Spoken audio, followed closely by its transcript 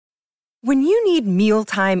When you need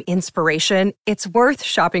mealtime inspiration, it's worth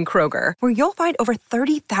shopping Kroger, where you'll find over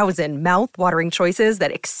 30,000 mouth-watering choices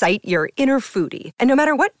that excite your inner foodie. And no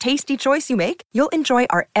matter what tasty choice you make, you'll enjoy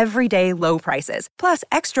our everyday low prices, plus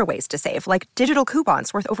extra ways to save, like digital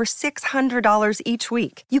coupons worth over $600 each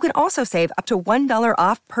week. You can also save up to $1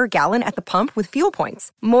 off per gallon at the pump with fuel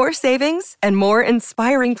points. More savings and more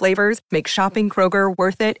inspiring flavors make shopping Kroger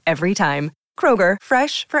worth it every time. Kroger,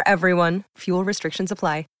 fresh for everyone. Fuel restrictions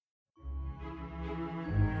apply.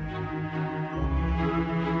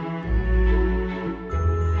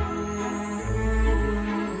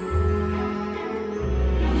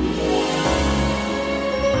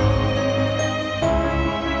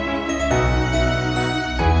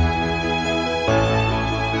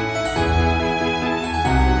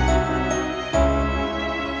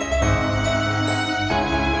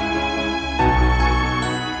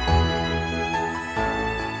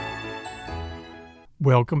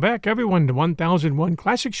 Welcome back, everyone, to 1001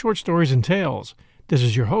 Classic Short Stories and Tales. This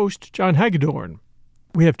is your host, John Hagedorn.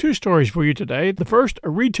 We have two stories for you today. The first, a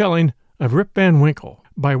retelling of Rip Van Winkle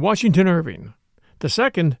by Washington Irving. The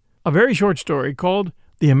second, a very short story called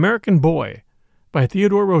The American Boy by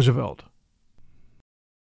Theodore Roosevelt.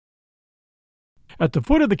 At the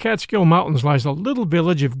foot of the Catskill Mountains lies a little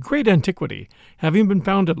village of great antiquity, having been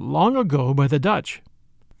founded long ago by the Dutch.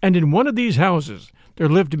 And in one of these houses there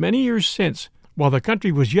lived many years since, while the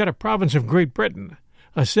country was yet a province of Great Britain,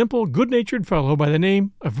 a simple, good-natured fellow by the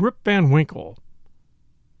name of Rip Van Winkle.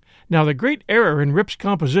 Now the great error in Rip's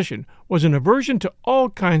composition was an aversion to all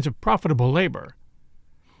kinds of profitable labor.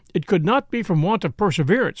 It could not be from want of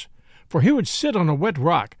perseverance, for he would sit on a wet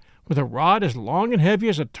rock, with a rod as long and heavy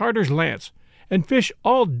as a Tartar's lance, and fish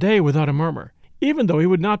all day without a murmur, even though he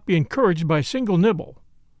would not be encouraged by a single nibble.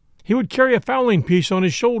 He would carry a fowling piece on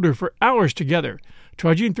his shoulder for hours together,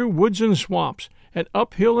 trudging through woods and swamps, and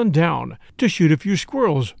up hill and down, to shoot a few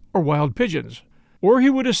squirrels or wild pigeons. Or he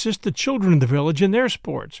would assist the children of the village in their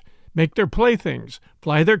sports, make their playthings,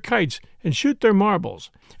 fly their kites, and shoot their marbles,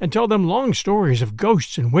 and tell them long stories of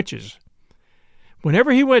ghosts and witches.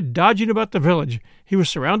 Whenever he went dodging about the village, he was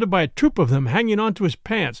surrounded by a troop of them hanging onto his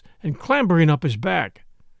pants and clambering up his back.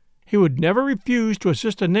 He would never refuse to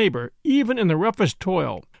assist a neighbor, even in the roughest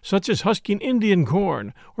toil, such as husking Indian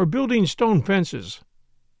corn or building stone fences.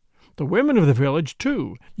 The women of the village,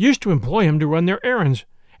 too, used to employ him to run their errands,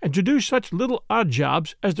 and to do such little odd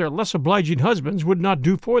jobs as their less obliging husbands would not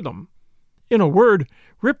do for them. In a word,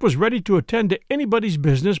 Rip was ready to attend to anybody's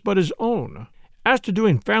business but his own. As to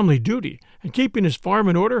doing family duty and keeping his farm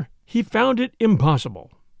in order, he found it impossible.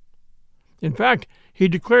 In fact, he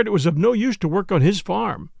declared it was of no use to work on his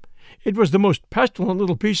farm. It was the most pestilent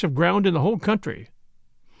little piece of ground in the whole country.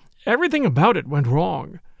 Everything about it went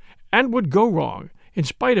wrong, and would go wrong, in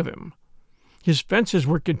spite of him. His fences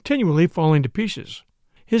were continually falling to pieces.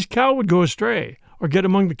 His cow would go astray, or get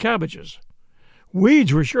among the cabbages.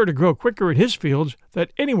 Weeds were sure to grow quicker in his fields than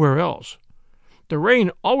anywhere else. The rain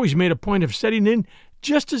always made a point of setting in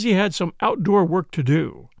just as he had some outdoor work to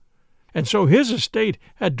do. And so his estate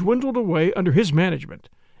had dwindled away under his management,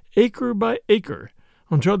 acre by acre,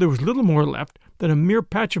 until there was little more left than a mere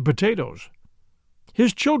patch of potatoes.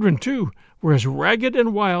 His children, too, were as ragged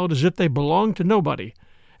and wild as if they belonged to nobody,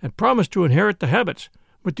 and promised to inherit the habits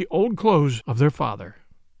with the old clothes of their father.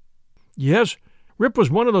 Yes, Rip was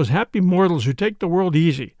one of those happy mortals who take the world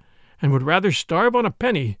easy, and would rather starve on a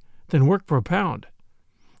penny than work for a pound.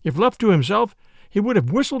 If left to himself, he would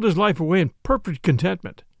have whistled his life away in perfect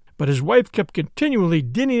contentment, but his wife kept continually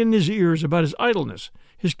dinning in his ears about his idleness,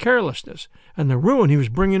 his carelessness, and the ruin he was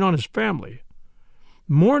bringing on his family.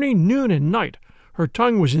 Morning, noon, and night, her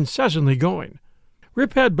tongue was incessantly going.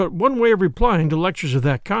 Rip had but one way of replying to lectures of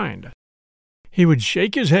that kind. He would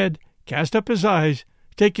shake his head, cast up his eyes,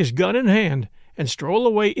 take his gun in hand, and stroll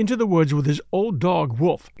away into the woods with his old dog,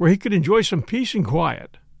 Wolf, where he could enjoy some peace and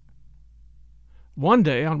quiet. One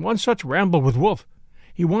day, on one such ramble with Wolf,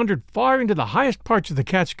 he wandered far into the highest parts of the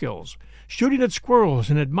Catskills, shooting at squirrels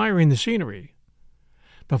and admiring the scenery.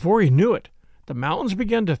 Before he knew it, the mountains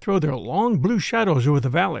began to throw their long blue shadows over the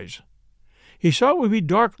valleys. He saw it would be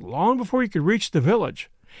dark long before he could reach the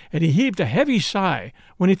village, and he heaved a heavy sigh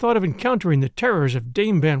when he thought of encountering the terrors of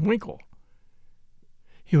Dame Van Winkle.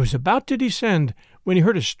 He was about to descend when he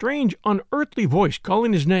heard a strange, unearthly voice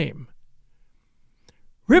calling his name.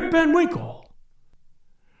 "Rip Van Winkle!"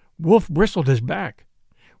 Wolf bristled his back.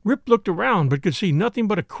 Rip looked around but could see nothing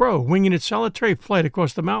but a crow winging its solitary flight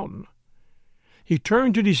across the mountain. He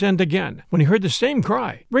turned to descend again when he heard the same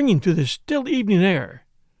cry, ringing through the still evening air.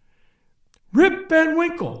 "Rip Van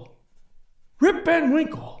Winkle! Rip Van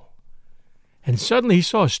Winkle!" and suddenly he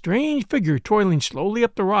saw a strange figure toiling slowly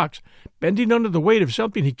up the rocks, bending under the weight of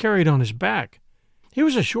something he carried on his back. He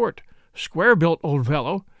was a short, square-built old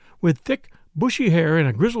fellow, with thick, bushy hair and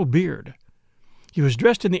a grizzled beard. He was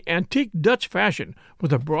dressed in the antique Dutch fashion,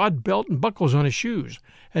 with a broad belt and buckles on his shoes,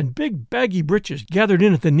 and big baggy breeches gathered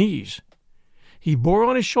in at the knees. He bore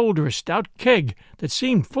on his shoulder a stout keg that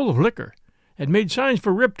seemed full of liquor, and made signs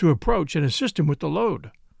for Rip to approach and assist him with the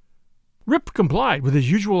load. Rip complied with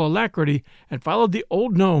his usual alacrity and followed the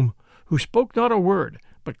old gnome, who spoke not a word,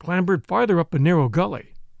 but clambered farther up a narrow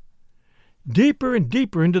gully. Deeper and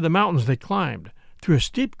deeper into the mountains they climbed, through a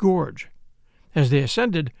steep gorge. As they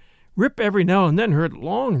ascended, Rip every now and then heard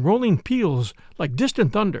long rolling peals like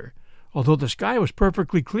distant thunder, although the sky was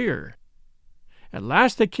perfectly clear. At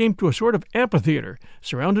last they came to a sort of amphitheater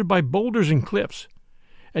surrounded by boulders and cliffs,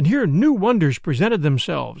 and here new wonders presented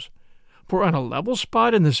themselves, for on a level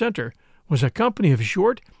spot in the center was a company of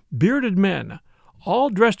short, bearded men, all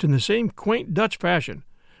dressed in the same quaint Dutch fashion,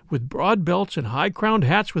 with broad belts and high-crowned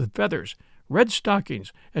hats with feathers, red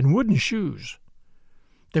stockings, and wooden shoes.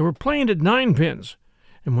 They were playing at ninepins,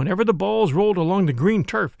 and whenever the balls rolled along the green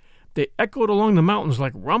turf, they echoed along the mountains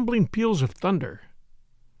like rumbling peals of thunder.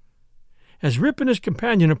 As Rip and his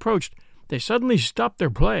companion approached, they suddenly stopped their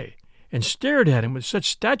play, and stared at him with such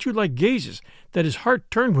statue-like gazes that his heart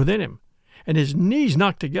turned within him, and his knees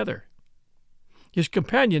knocked together. His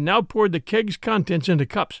companion now poured the keg's contents into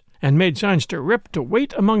cups, and made signs to Rip to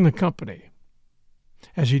wait among the company.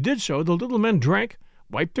 As he did so, the little men drank,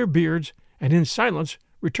 wiped their beards, and in silence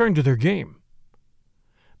returned to their game.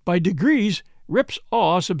 By degrees, Rip's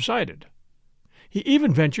awe subsided. He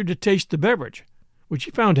even ventured to taste the beverage, which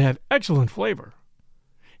he found to have excellent flavor.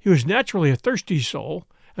 He was naturally a thirsty soul,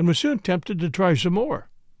 and was soon tempted to try some more.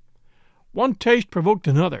 One taste provoked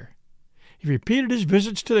another. He repeated his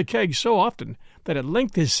visits to the keg so often that at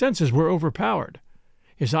length his senses were overpowered.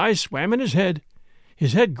 His eyes swam in his head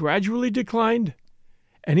gradually declined,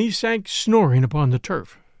 and he sank snoring upon the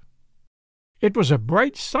turf. It was a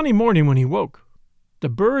bright, sunny morning when he woke. The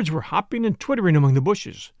birds were hopping and twittering among the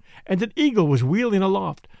bushes, and an eagle was wheeling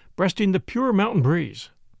aloft, breasting the pure mountain breeze.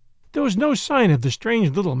 There was no sign of the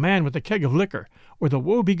strange little man with the keg of liquor, or the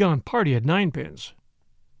woe-begone party at ninepins.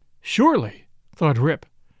 "Surely," thought Rip,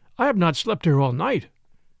 "I have not slept here all night."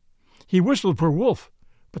 He whistled for Wolf,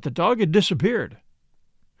 but the dog had disappeared.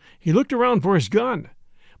 He looked around for his gun,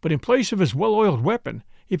 but in place of his well-oiled weapon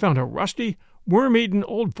he found a rusty, worm-eaten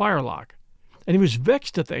old firelock, and he was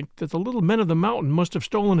vexed to think that the little men of the mountain must have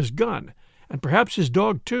stolen his gun, and perhaps his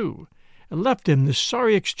dog too, and left him this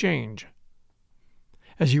sorry exchange.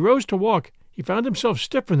 As he rose to walk, he found himself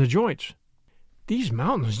stiff in the joints. "These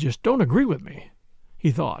mountains just don't agree with me,"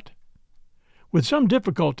 he thought. With some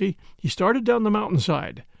difficulty he started down the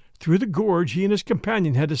mountainside, through the gorge he and his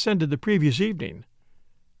companion had ascended the previous evening.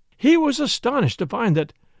 He was astonished to find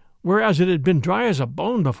that, whereas it had been dry as a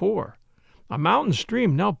bone before, a mountain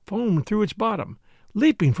stream now foamed through its bottom,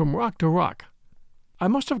 leaping from rock to rock. "I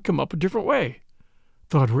must have come up a different way,"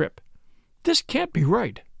 thought Rip. "This can't be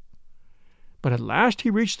right." But at last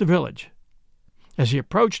he reached the village. As he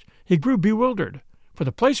approached, he grew bewildered, for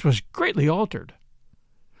the place was greatly altered.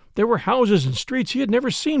 There were houses and streets he had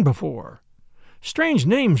never seen before. Strange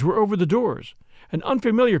names were over the doors, and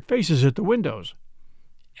unfamiliar faces at the windows.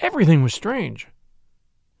 Everything was strange.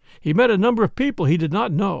 He met a number of people he did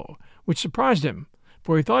not know, which surprised him,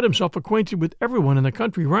 for he thought himself acquainted with everyone in the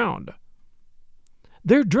country round.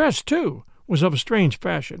 Their dress, too, was of a strange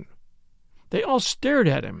fashion. They all stared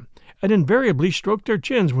at him, and invariably stroked their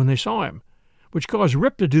chins when they saw him, which caused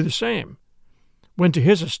Rip to do the same, when to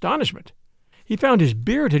his astonishment he found his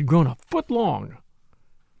beard had grown a foot long.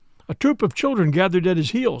 A troop of children gathered at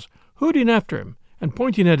his heels, hooting after him and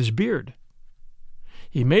pointing at his beard.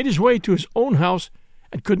 He made his way to his own house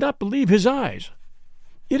and could not believe his eyes.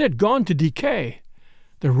 It had gone to decay,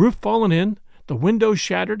 the roof fallen in, the windows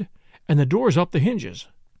shattered, and the doors off the hinges.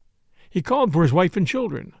 He called for his wife and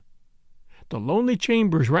children. The lonely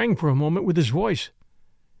chambers rang for a moment with his voice,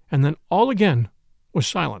 and then all again was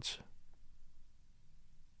silence.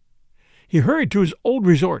 He hurried to his old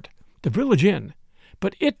resort, the village inn,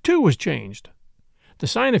 but it too was changed. The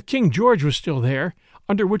sign of King George was still there,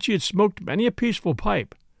 under which he had smoked many a peaceful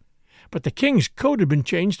pipe, but the king's coat had been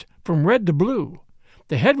changed from red to blue.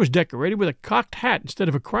 The head was decorated with a cocked hat instead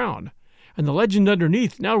of a crown, and the legend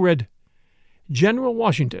underneath now read, "General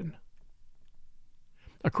Washington."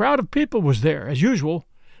 A crowd of people was there, as usual,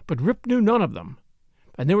 but Rip knew none of them,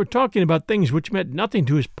 and they were talking about things which meant nothing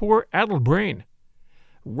to his poor addled brain.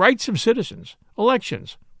 Rights of citizens,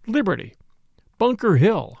 elections, liberty, Bunker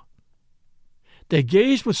Hill. They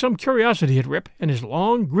gazed with some curiosity at Rip and his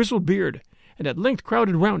long, grizzled beard, and at length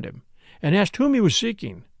crowded round him, and asked whom he was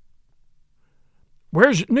seeking.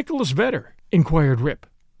 "Where's Nicholas Vedder?" inquired Rip.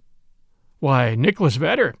 "Why, Nicholas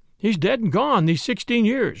Vedder, he's dead and gone these 16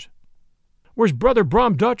 years. Where's brother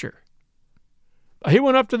Brom Dutcher?" "He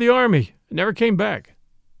went up to the army and never came back."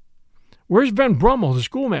 "Where's Van Brummel, the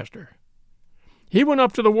schoolmaster?" "He went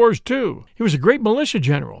up to the wars too. He was a great militia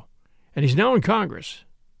general, and he's now in Congress."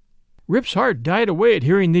 Rip's heart died away at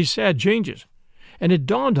hearing these sad changes, and it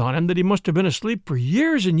dawned on him that he must have been asleep for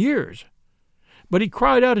years and years. But he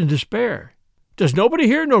cried out in despair, "Does nobody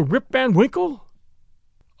here know Rip Van Winkle?"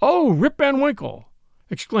 "Oh, Rip Van Winkle!"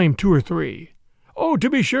 exclaimed 2 or 3. "Oh,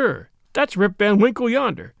 to be sure, that's Rip Van Winkle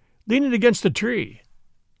yonder, leaning against the tree."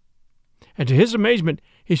 And to his amazement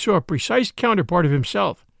he saw a precise counterpart of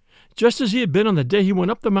himself, just as he had been on the day he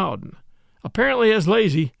went up the mountain, apparently as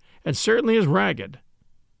lazy and certainly as ragged.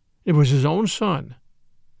 It was his own son.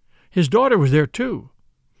 His daughter was there too.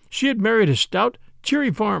 She had married a stout,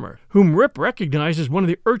 cheery farmer, whom Rip recognized as one of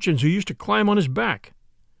the urchins who used to climb on his back.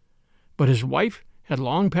 But his wife had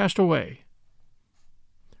long passed away.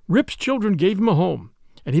 Rip's children gave him a home,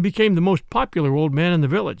 and he became the most popular old man in the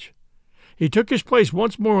village. He took his place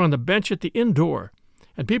once more on the bench at the inn door,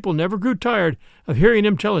 and people never grew tired of hearing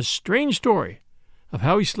him tell his strange story of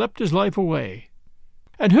how he slept his life away.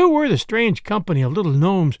 And who were the strange company of little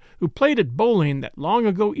gnomes who played at bowling that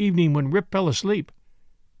long-ago evening when Rip fell asleep?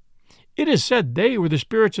 It is said they were the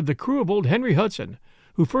spirits of the crew of old Henry Hudson,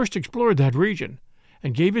 who first explored that region,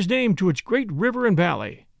 and gave his name to its great river and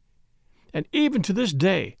valley. And even to this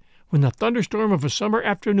day, when the thunderstorm of a summer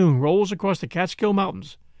afternoon rolls across the Catskill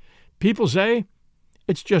Mountains, people say,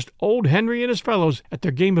 "It's just old Henry and his fellows at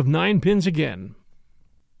their game of 9 pins again."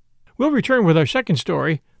 We'll return with our second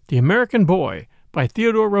story, The American Boy, by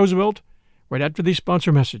Theodore Roosevelt, right after these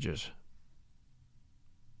sponsor messages.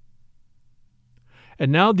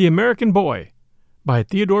 And now The American Boy, by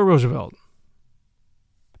Theodore Roosevelt.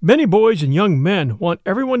 Many boys and young men want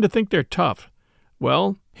everyone to think they're tough.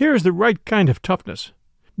 Well, here is the right kind of toughness.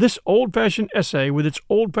 This old-fashioned essay with its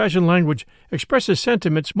old-fashioned language expresses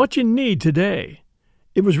sentiments much in need today.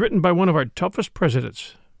 It was written by one of our toughest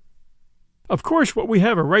presidents. Of course, what we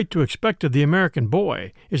have a right to expect of the American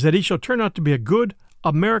boy is that he shall turn out to be a good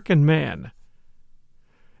American man.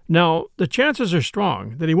 Now, the chances are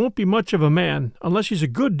strong that he won't be much of a man unless he's a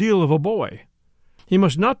good deal of a boy. He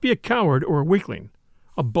must not be a coward or a weakling,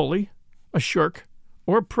 a bully, a shirk,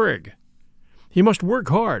 or a prig. He must work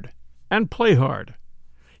hard and play hard.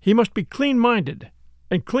 He must be clean-minded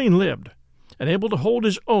and clean-lived, and able to hold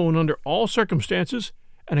his own under all circumstances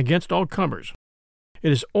and against all comers.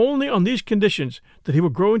 It is only on these conditions that he will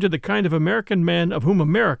grow into the kind of American man of whom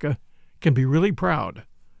America can be really proud.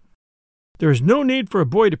 There is no need for a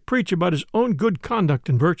boy to preach about his own good conduct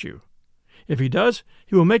and virtue. If he does,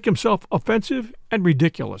 he will make himself offensive and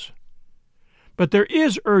ridiculous. But there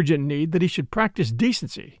is urgent need that he should practice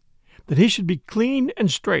decency, that he should be clean and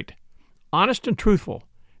straight, honest and truthful,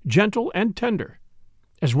 gentle and tender,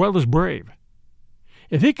 as well as brave.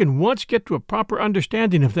 If he can once get to a proper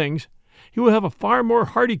understanding of things, he will have a far more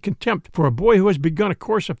hearty contempt for a boy who has begun a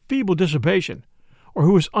course of feeble dissipation, or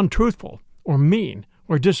who is untruthful, or mean,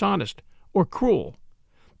 or dishonest, or cruel,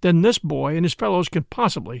 than this boy and his fellows can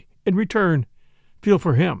possibly, in return, feel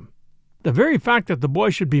for him. The very fact that the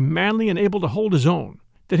boy should be manly and able to hold his own,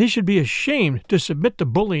 that he should be ashamed to submit to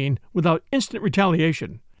bullying without instant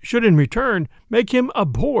retaliation, should in return make him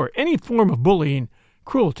abhor any form of bullying,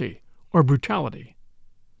 cruelty, or brutality.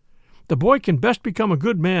 The boy can best become a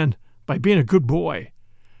good man by being a good boy,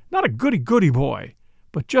 not a goody-goody boy,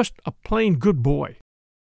 but just a plain good boy.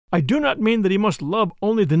 I do not mean that he must love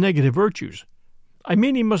only the negative virtues. I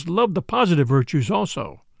mean he must love the positive virtues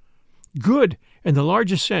also. Good, in the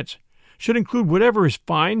largest sense, should include whatever is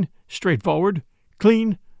fine, straightforward,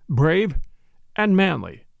 clean, brave, and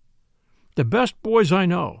manly. The best boys I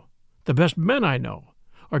know, the best men I know,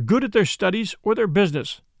 are good at their studies or their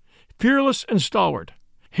business, fearless and stalwart,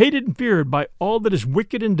 hated and feared by all that is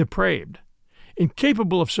wicked and depraved,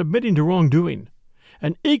 incapable of submitting to wrongdoing,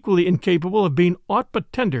 and equally incapable of being aught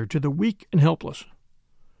but tender to the weak and helpless.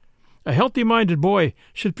 A healthy-minded boy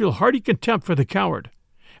should feel hearty contempt for the coward,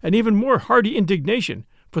 and even more hearty indignation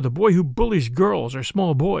for the boy who bullies girls or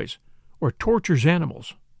small boys, or tortures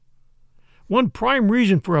animals. One prime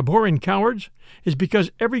reason for abhorring cowards is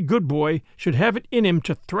because every good boy should have it in him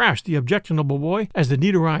to thrash the objectionable boy as the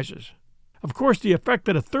need arises. Of course, the effect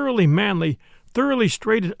that a thoroughly manly, thoroughly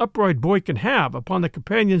straight and upright boy can have upon the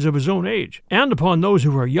companions of his own age, and upon those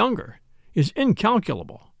who are younger, is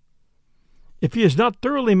incalculable. If he is not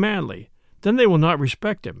thoroughly manly, then they will not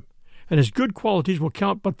respect him, and his good qualities will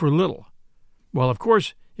count but for little. While, of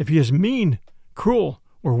course, if he is mean, cruel,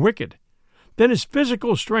 or wicked, then his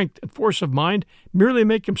physical strength and force of mind merely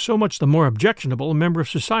make him so much the more objectionable a member of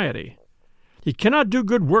society. He cannot do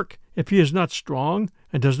good work if he is not strong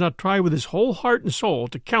and does not try with his whole heart and soul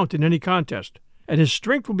to count in any contest, and his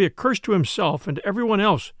strength will be a curse to himself and to everyone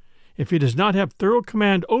else if he does not have thorough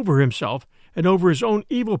command over himself and over his own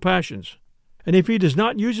evil passions, and if he does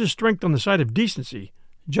not use his strength on the side of decency,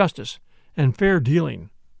 justice, and fair dealing.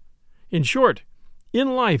 In short,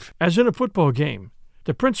 in life, as in a football game,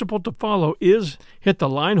 the principle to follow is hit the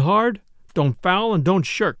line hard, don't foul, and don't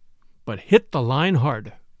shirk, but hit the line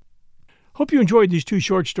hard. Hope you enjoyed these two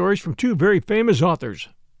short stories from two very famous authors.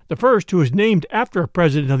 The first, who is named after a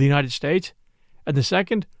president of the United States, and the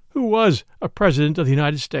second, who was a president of the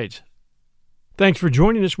United States. Thanks for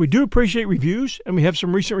joining us. We do appreciate reviews, and we have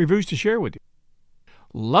some recent reviews to share with you.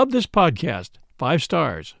 Love this podcast. 5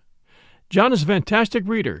 stars. John is a fantastic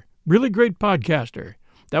reader. Really great podcaster.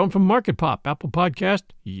 That one from Market Pop, Apple Podcast,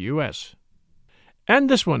 US. And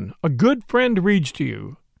this one, a good friend reads to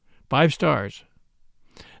you. 5 stars.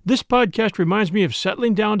 This podcast reminds me of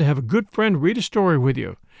settling down to have a good friend read a story with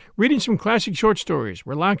you, reading some classic short stories,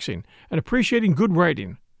 relaxing, and appreciating good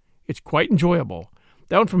writing. It's quite enjoyable.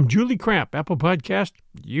 That one from Julie Cramp, Apple Podcast,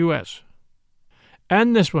 US.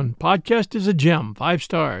 And this one, podcast is a gem, 5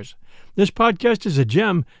 stars. This podcast is a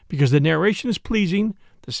gem because the narration is pleasing,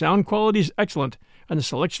 the sound quality is excellent, and the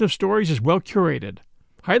selection of stories is well curated.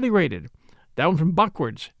 Highly rated. That one from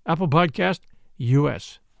Buckwards, Apple Podcast,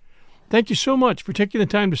 US. Thank you so much for taking the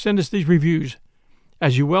time to send us these reviews.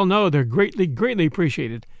 As you well know, they're greatly, greatly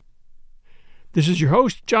appreciated. This is your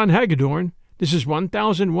host, John Hagedorn. This is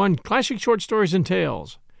 1001 Classic Short Stories and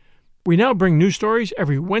Tales. We now bring new stories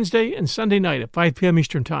every Wednesday and Sunday night at 5 p.m.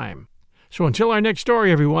 Eastern Time. So until our next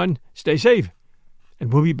story, everyone, stay safe,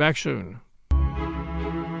 and we'll be back soon.